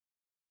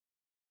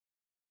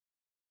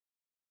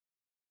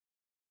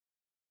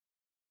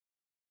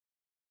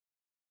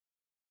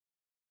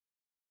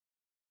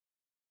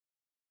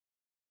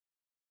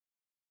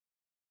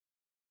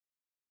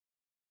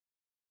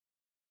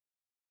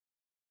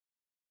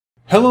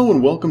Hello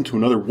and welcome to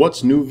another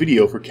What's New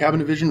video for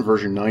Cabinavision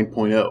version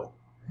 9.0.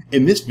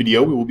 In this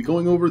video we will be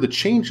going over the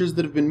changes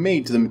that have been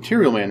made to the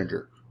Material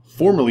Manager,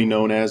 formerly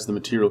known as the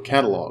Material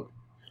Catalog.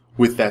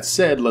 With that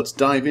said, let's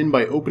dive in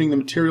by opening the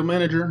Material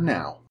Manager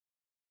now.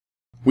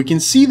 We can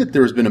see that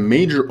there has been a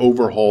major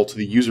overhaul to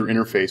the user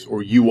interface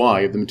or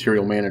UI of the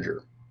Material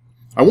Manager.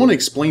 I want to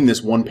explain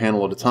this one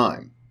panel at a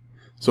time.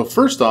 So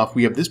first off,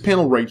 we have this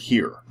panel right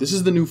here. This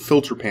is the new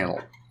filter panel.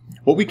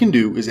 What we can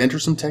do is enter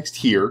some text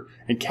here,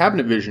 and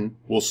Cabinavision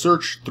will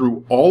search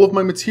through all of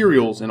my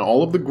materials and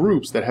all of the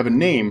groups that have a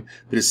name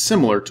that is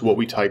similar to what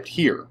we typed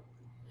here.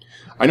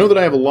 I know that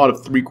I have a lot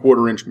of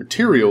 3/4 inch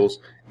materials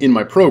in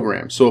my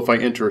program, so if I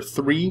enter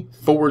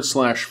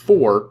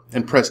 3/4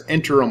 and press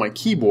enter on my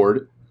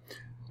keyboard,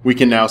 we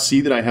can now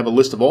see that I have a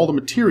list of all the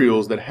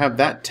materials that have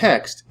that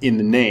text in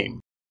the name.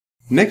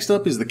 Next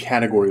up is the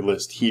category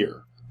list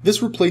here.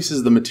 This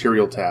replaces the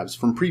material tabs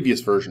from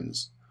previous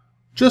versions.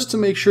 Just to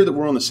make sure that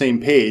we're on the same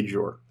page,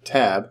 or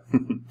tab,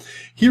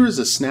 here is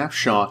a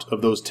snapshot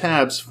of those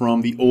tabs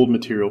from the old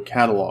Material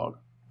Catalog.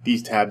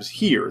 These tabs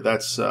here,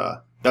 that's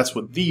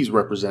what these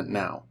represent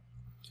now.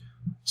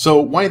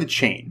 So why the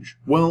change?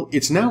 Well,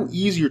 it's now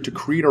easier to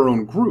create our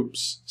own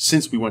groups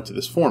since we went to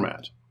this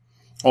format.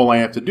 All I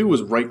have to do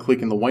is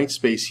right-click in the white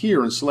space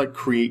here and select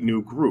Create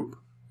New Group.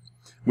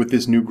 With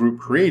this new group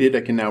created,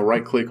 I can now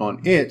right-click on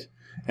it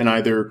and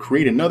either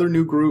create another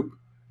new group,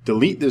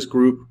 delete this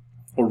group,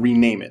 or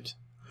rename it.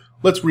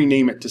 Let's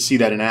rename it to see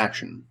that in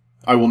action.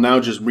 I will now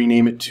just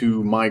rename it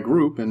to My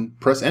Group and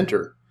press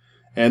enter.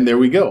 And there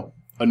we go,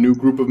 a new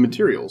group of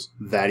materials.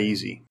 That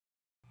easy.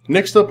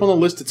 Next up on the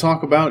list to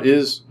talk about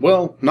is,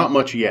 well, not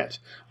much yet.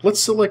 Let's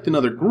select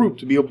another group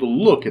to be able to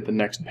look at the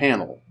next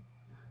panel.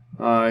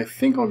 I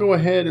think I'll go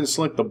ahead and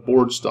select the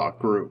board stock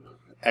group.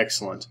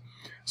 Excellent.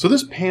 So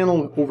this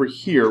panel over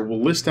here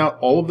will list out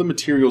all of the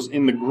materials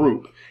in the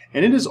group,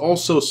 and it is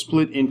also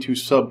split into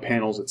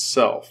sub-panels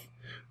itself.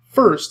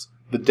 First,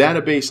 the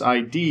database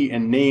ID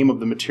and name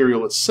of the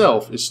material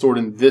itself is stored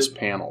in this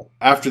panel.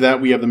 After that,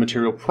 we have the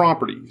material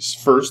properties.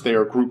 First, they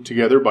are grouped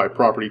together by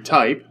property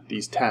type,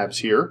 these tabs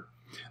here,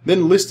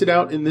 then listed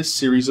out in this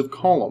series of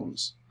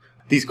columns.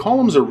 These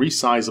columns are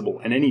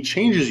resizable, and any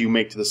changes you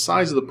make to the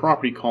size of the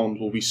property columns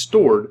will be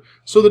stored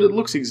so that it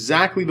looks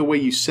exactly the way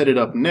you set it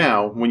up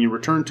now when you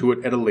return to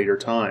it at a later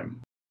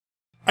time.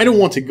 I don't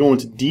want to go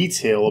into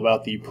detail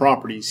about the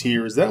properties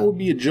here, as that would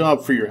be a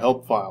job for your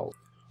help files.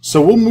 So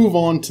we'll move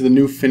on to the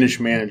new Finish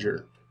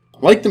Manager.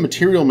 Like the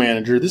Material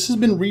Manager, this has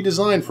been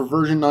redesigned for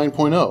version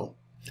 9.0.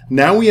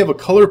 Now we have a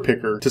color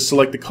picker to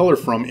select the color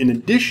from in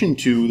addition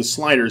to the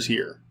sliders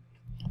here.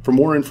 For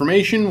more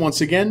information,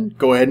 once again,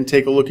 go ahead and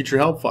take a look at your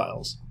help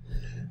files.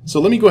 So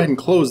let me go ahead and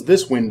close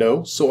this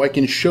window so I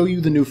can show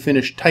you the new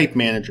Finish Type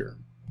Manager.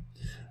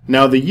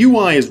 Now the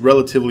UI is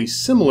relatively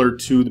similar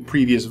to the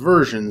previous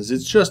versions,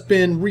 it's just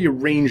been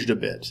rearranged a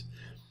bit.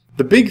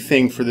 The big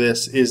thing for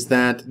this is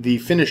that the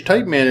Finish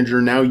Type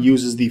Manager now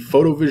uses the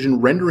PhotoVision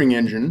rendering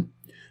engine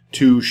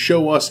to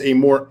show us a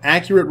more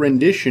accurate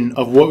rendition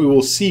of what we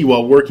will see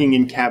while working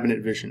in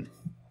Cabinet Vision.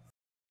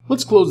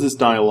 Let's close this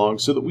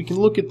dialog so that we can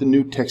look at the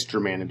new Texture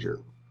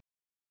Manager.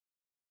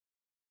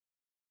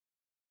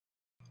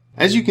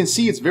 As you can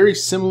see, it's very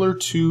similar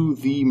to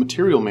the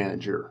Material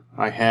Manager.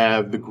 I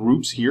have the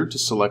groups here to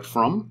select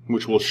from,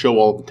 which will show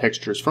all the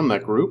textures from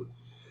that group.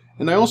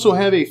 And I also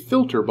have a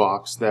filter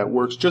box that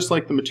works just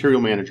like the Material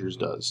Manager's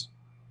does.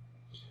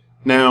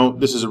 Now,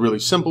 this is a really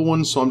simple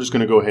one, so I'm just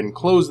going to go ahead and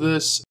close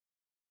this.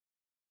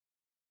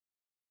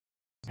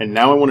 And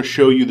now I want to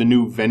show you the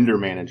new Vendor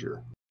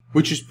Manager,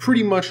 which is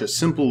pretty much a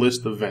simple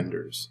list of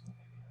vendors.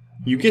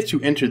 You get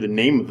to enter the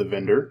name of the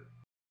vendor,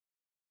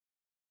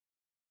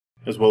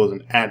 as well as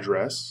an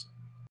address,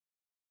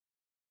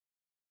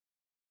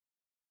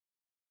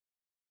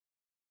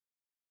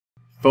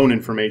 phone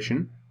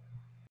information,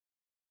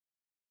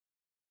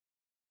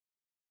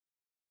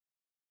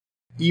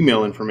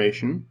 email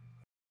information,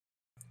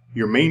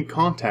 your main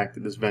contact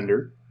at this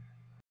vendor,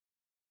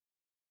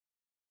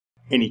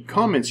 any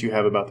comments you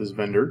have about this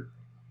vendor,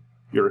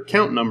 your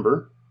account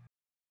number,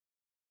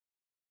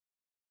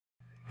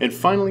 and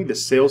finally the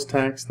sales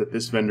tax that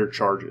this vendor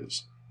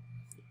charges.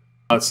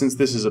 Since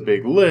this is a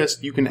big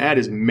list, you can add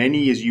as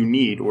many as you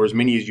need or as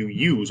many as you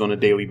use on a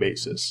daily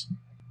basis.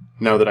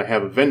 Now that I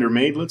have a vendor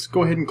made, let's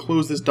go ahead and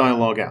close this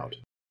dialog out.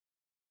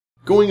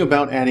 Going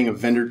about adding a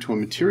vendor to a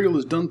material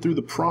is done through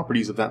the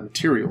properties of that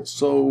material,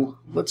 so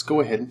let's go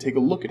ahead and take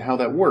a look at how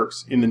that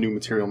works in the new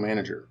Material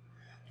Manager.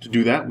 To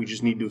do that, we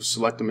just need to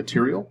select a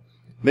material,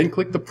 then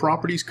click the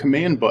Properties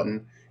command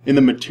button in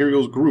the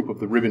Materials group of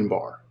the ribbon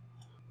bar.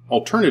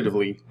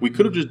 Alternatively, we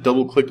could have just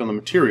double-clicked on the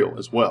material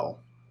as well.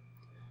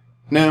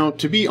 Now,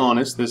 to be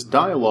honest, this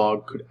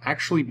dialog could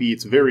actually be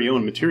its very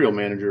own Material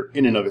Manager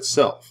in and of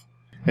itself.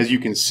 As you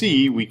can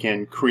see, we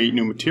can create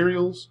new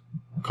materials,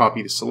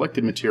 copy the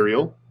selected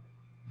material,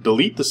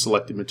 delete the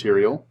selected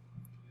material,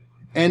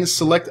 and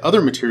select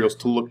other materials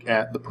to look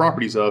at the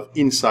properties of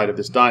inside of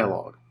this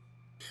dialog.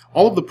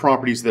 All of the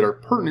properties that are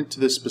pertinent to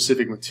this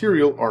specific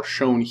material are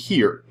shown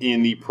here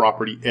in the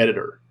property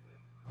editor.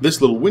 This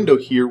little window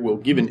here will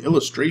give an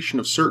illustration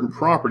of certain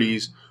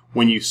properties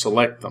when you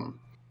select them.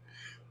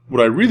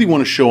 What I really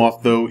want to show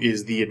off though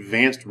is the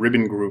advanced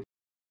ribbon group.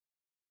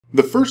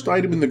 The first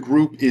item in the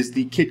group is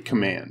the kit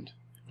command.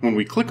 When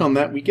we click on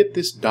that, we get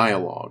this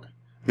dialog.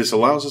 This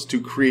allows us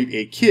to create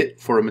a kit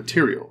for a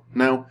material.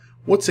 Now,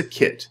 what's a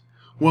kit?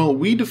 Well,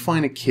 we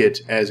define a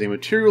kit as a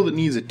material that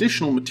needs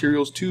additional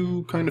materials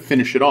to kind of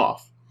finish it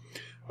off.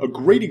 A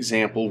great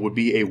example would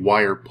be a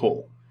wire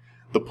pull.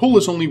 The pull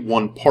is only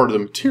one part of the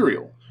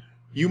material.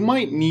 You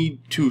might need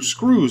 2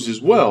 screws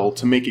as well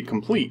to make it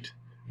complete.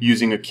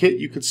 Using a kit,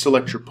 you could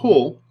select your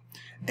pull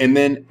and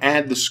then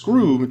add the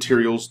screw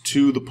materials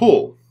to the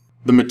pull.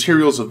 The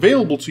materials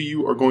available to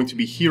you are going to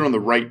be here on the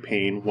right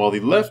pane, while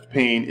the left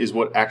pane is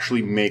what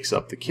actually makes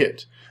up the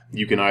kit.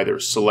 You can either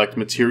select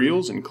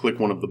materials and click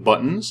one of the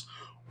buttons,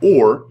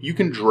 or you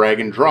can drag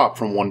and drop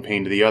from one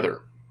pane to the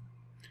other.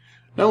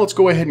 Now let's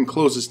go ahead and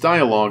close this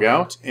dialog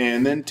out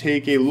and then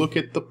take a look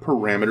at the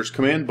Parameters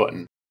command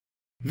button.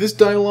 This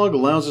dialog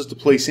allows us to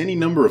place any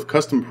number of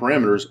custom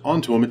parameters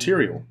onto a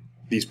material.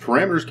 These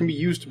parameters can be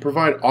used to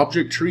provide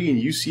object tree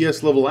and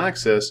UCS level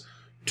access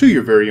to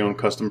your very own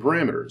custom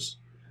parameters.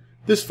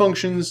 This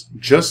functions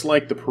just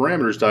like the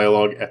Parameters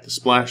dialog at the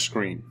splash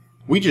screen.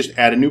 We just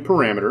add a new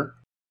parameter,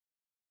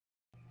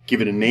 give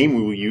it a name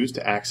we will use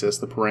to access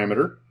the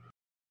parameter,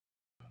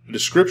 a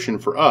description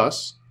for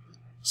us,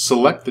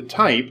 select the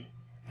type,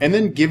 and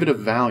then give it a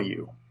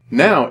value.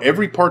 Now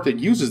every part that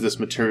uses this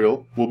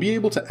material will be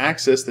able to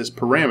access this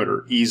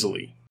parameter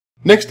easily.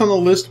 Next on the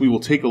list, we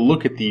will take a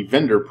look at the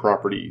vendor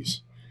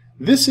properties.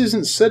 This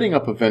isn't setting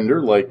up a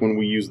vendor like when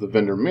we use the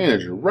vendor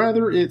manager,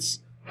 rather it's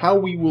how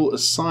we will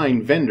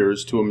assign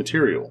vendors to a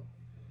material.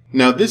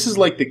 Now this is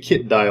like the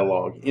kit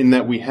dialog in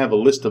that we have a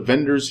list of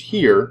vendors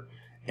here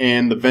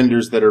and the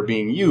vendors that are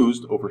being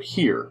used over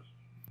here.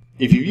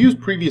 If you've used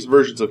previous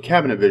versions of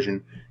Cabinet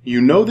Vision, you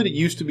know that it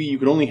used to be you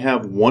could only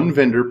have 1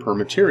 vendor per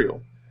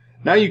material.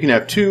 Now you can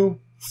have 2,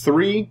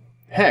 3,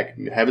 heck,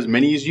 have as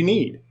many as you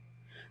need.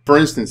 For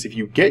instance, if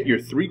you get your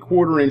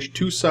 3/4 inch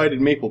 2-sided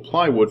maple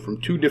plywood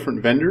from 2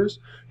 different vendors,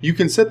 you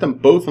can set them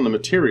both on the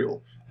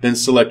material, then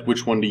select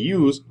which one to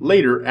use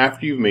later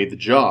after you've made the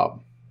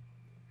job.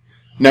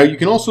 Now you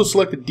can also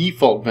select the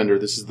default vendor.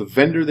 This is the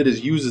vendor that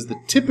is used as the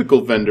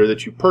typical vendor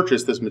that you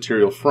purchased this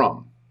material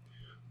from.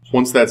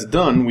 Once that's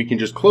done, we can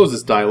just close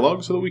this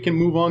dialog so that we can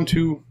move on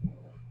to,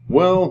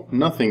 well,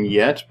 nothing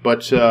yet,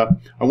 but I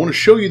want to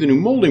show you the new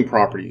molding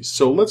properties.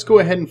 So let's go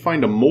ahead and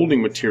find a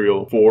molding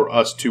material for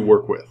us to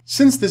work with.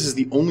 Since this is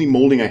the only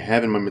molding I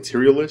have in my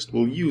material list,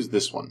 we'll use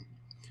this one.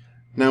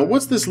 Now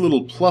what's this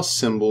little plus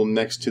symbol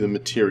next to the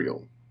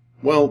material?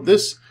 Well,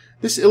 this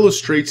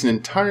illustrates an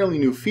entirely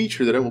new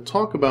feature that I will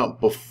talk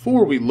about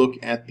before we look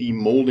at the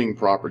molding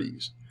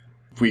properties.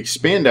 If we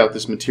expand out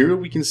this material,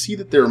 we can see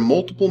that there are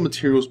multiple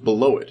materials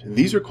below it.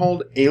 These are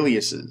called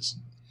aliases.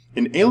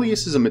 An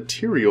alias is a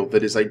material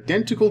that is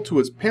identical to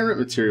its parent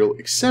material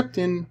except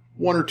in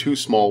 1 or 2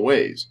 small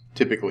ways,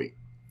 typically.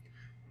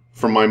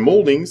 For my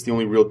moldings, the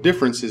only real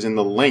difference is in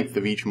the length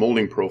of each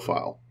molding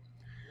profile.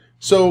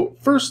 So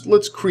first,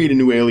 let's create a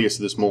new alias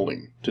of this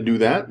molding. To do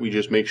that, we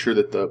just make sure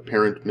that the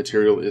parent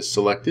material is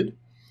selected.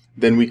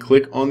 Then we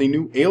click on the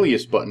new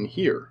alias button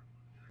here.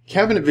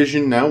 Cabinet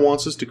Vision now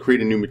wants us to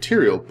create a new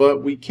material,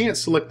 but we can't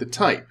select the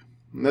type.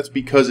 And that's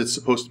because it's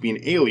supposed to be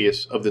an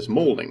alias of this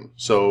molding,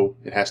 so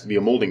it has to be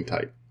a molding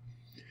type.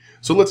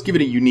 So let's give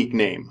it a unique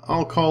name.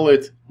 I'll call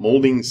it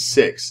Molding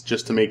 6,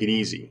 just to make it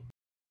easy.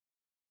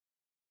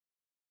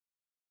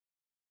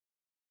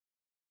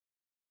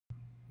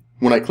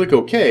 When I click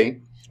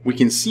OK, we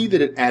can see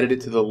that it added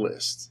it to the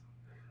list.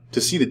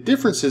 To see the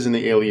differences in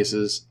the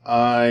aliases,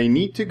 I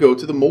need to go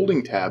to the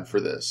Molding tab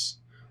for this,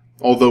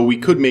 although we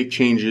could make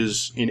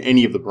changes in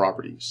any of the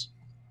properties.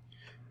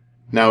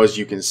 Now as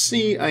you can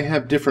see, I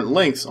have different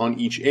lengths on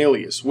each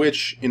alias,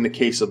 which, in the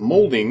case of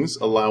moldings,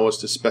 allow us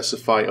to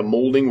specify a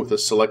molding with a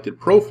selected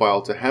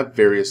profile to have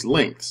various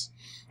lengths,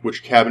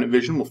 which Cabinet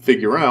Vision will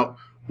figure out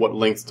what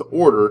length to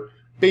order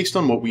based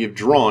on what we have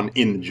drawn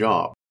in the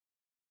job.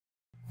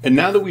 And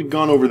now that we've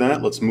gone over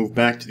that, let's move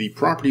back to the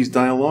Properties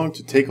dialog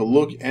to take a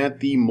look at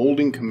the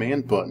Molding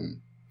command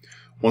button.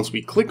 Once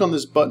we click on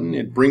this button,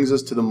 it brings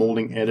us to the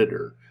Molding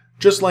Editor,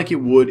 just like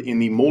it would in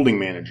the Molding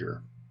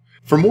Manager.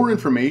 For more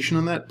information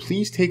on that,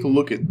 please take a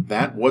look at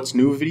that What's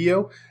New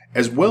video,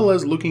 as well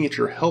as looking at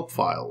your help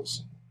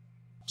files.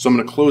 So I'm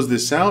going to close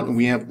this out, and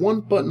we have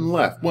 1 button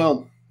left.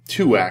 Well,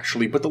 2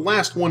 actually, but the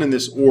last one in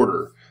this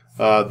order,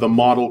 the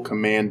Model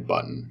command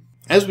button.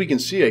 As we can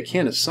see, I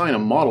can't assign a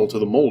model to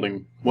the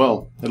molding.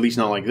 Well, at least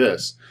not like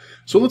this.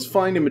 So let's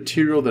find a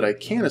material that I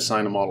can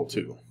assign a model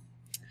to.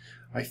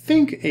 I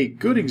think a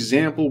good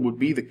example would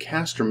be the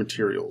caster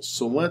materials.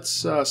 So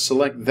let's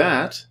select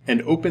that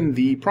and open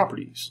the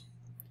properties.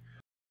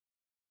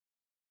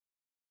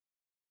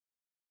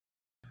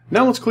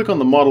 Now let's click on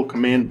the Model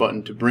command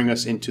button to bring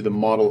us into the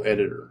Model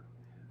Editor.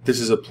 This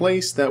is a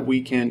place that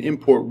we can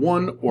import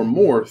 1 or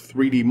more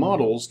 3D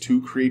models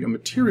to create a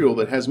material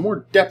that has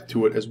more depth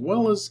to it, as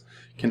well as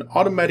can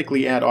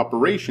automatically add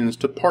operations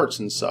to parts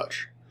and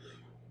such.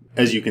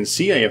 As you can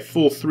see, I have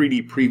full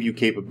 3D preview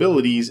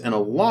capabilities and a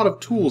lot of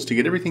tools to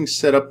get everything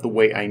set up the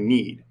way I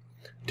need.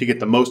 To get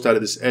the most out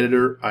of this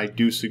editor, I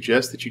do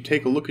suggest that you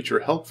take a look at your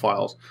help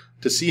files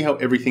to see how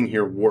everything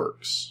here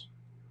works.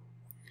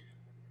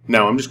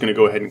 Now I'm just going to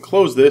go ahead and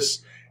close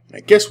this. I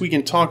guess we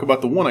can talk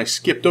about the one I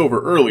skipped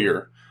over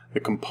earlier,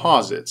 the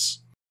composites.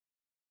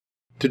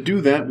 To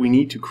do that, we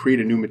need to create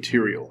a new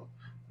material.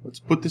 Let's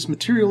put this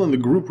material in the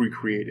group we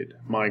created,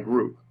 my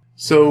group.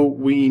 So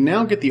we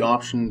now get the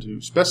option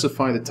to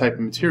specify the type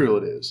of material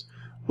it is.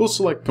 We'll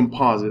select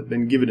composite,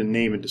 then give it a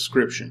name and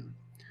description.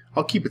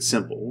 I'll keep it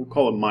simple. We'll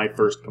call it my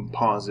first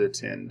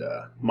composite, and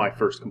my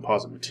first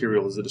composite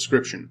material is the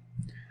description.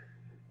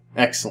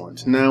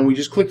 Excellent. Now we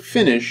just click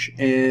finish,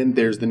 and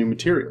there's the new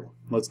material.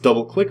 Let's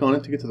double click on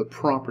it to get to the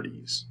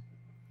properties.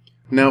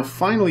 Now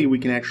finally we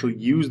can actually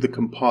use the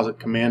composite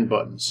command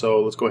button,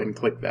 so let's go ahead and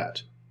click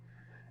that.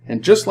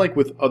 And just like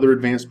with other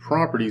advanced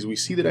properties, we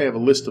see that I have a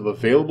list of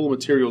available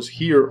materials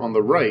here on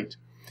the right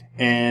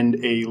and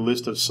a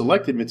list of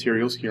selected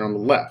materials here on the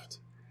left.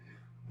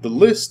 The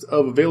list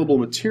of available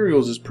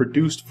materials is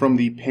produced from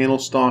the panel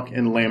stock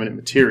and laminate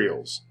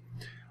materials.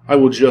 I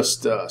will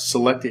just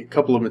select a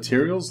couple of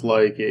materials,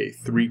 like a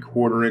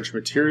 3/4 inch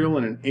material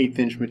and an 1/8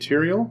 inch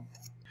material.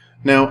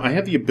 Now I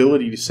have the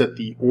ability to set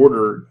the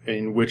order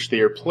in which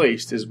they are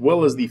placed, as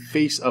well as the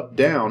face up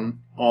down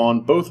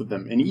on both of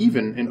them, and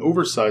even an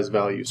oversize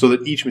value so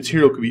that each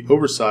material could be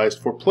oversized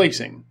for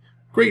placing.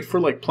 Great for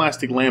like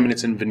plastic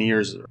laminates and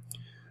veneers.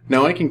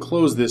 Now I can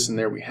close this, and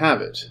there we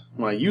have it.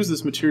 When I use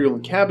this material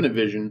in Cabinet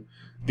Vision,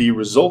 the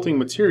resulting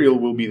material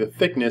will be the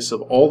thickness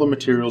of all the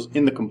materials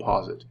in the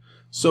composite.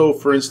 So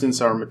for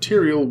instance, our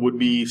material would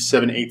be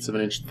 7/8 of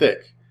an inch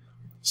thick,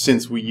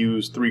 since we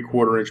use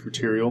 3/4 inch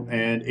material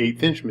and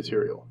 1/8 inch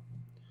material.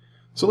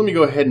 So let me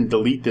go ahead and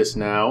delete this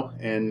now,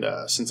 and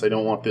since I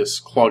don't want this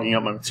clogging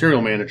up my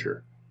material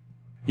manager.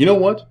 You know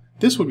what?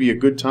 This would be a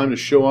good time to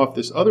show off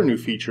this other new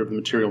feature of the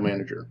material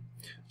manager.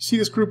 See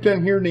this group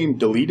down here named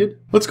deleted?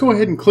 Let's go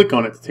ahead and click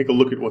on it to take a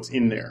look at what's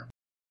in there.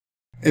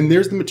 And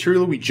there's the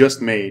material we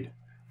just made.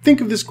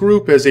 Think of this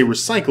group as a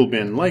recycle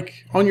bin,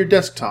 like on your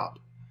desktop.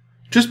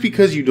 Just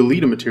because you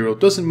delete a material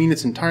doesn't mean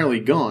it's entirely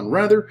gone.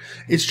 Rather,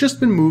 it's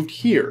just been moved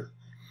here.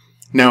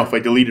 Now if I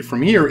delete it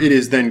from here, it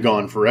is then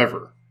gone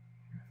forever.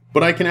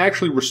 But I can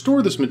actually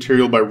restore this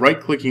material by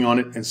right-clicking on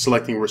it and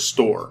selecting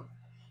Restore.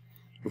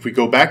 If we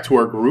go back to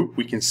our group,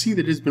 we can see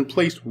that it has been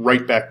placed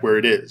right back where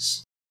it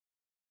is.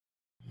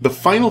 The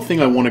final thing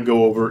I want to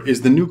go over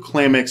is the new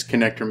Clamex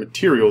connector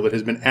material that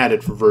has been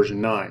added for version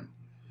 9.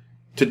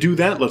 To do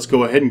that, let's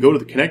go ahead and go to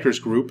the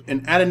Connectors group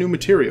and add a new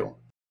material.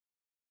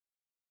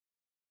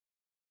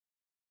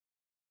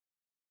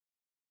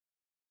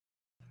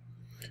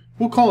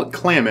 We'll call it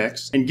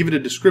Clamex and give it a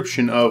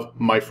description of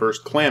my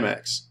first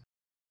Clamex.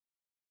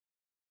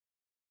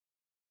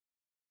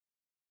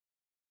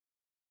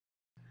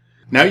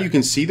 Now you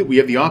can see that we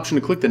have the option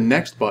to click the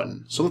Next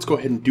button, so let's go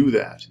ahead and do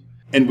that.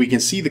 And we can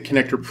see the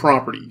connector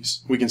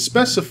properties. We can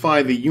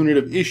specify the unit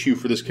of issue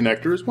for this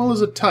connector as well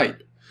as a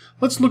type.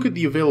 Let's look at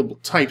the available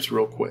types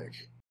real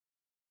quick.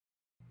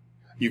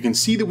 You can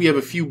see that we have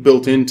a few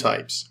built-in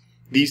types.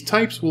 These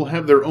types will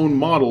have their own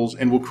models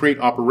and will create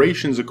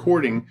operations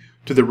according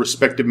to their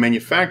respective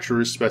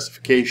manufacturer's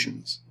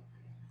specifications.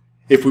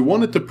 If we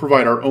wanted to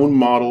provide our own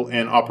model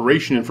and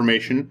operation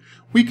information,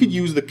 we could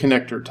use the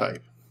connector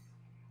type.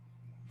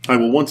 I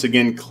will once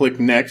again click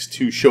Next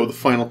to show the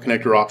final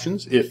connector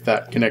options, if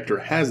that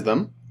connector has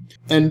them.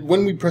 And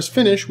when we press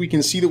Finish, we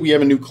can see that we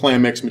have a new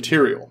Clamex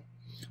material.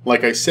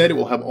 Like I said, it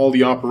will have all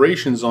the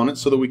operations on it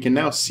so that we can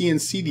now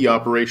CNC the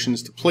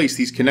operations to place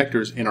these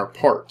connectors in our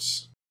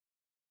parts.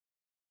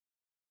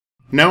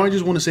 Now I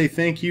just want to say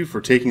thank you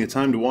for taking the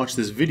time to watch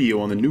this video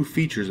on the new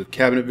features of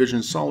Cabinet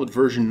Vision Solid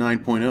version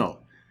 9.0.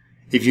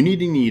 If you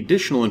need any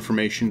additional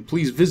information,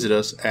 please visit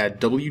us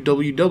at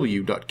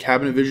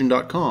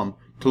www.cabinetvision.com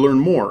to learn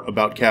more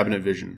about Cabinet Vision.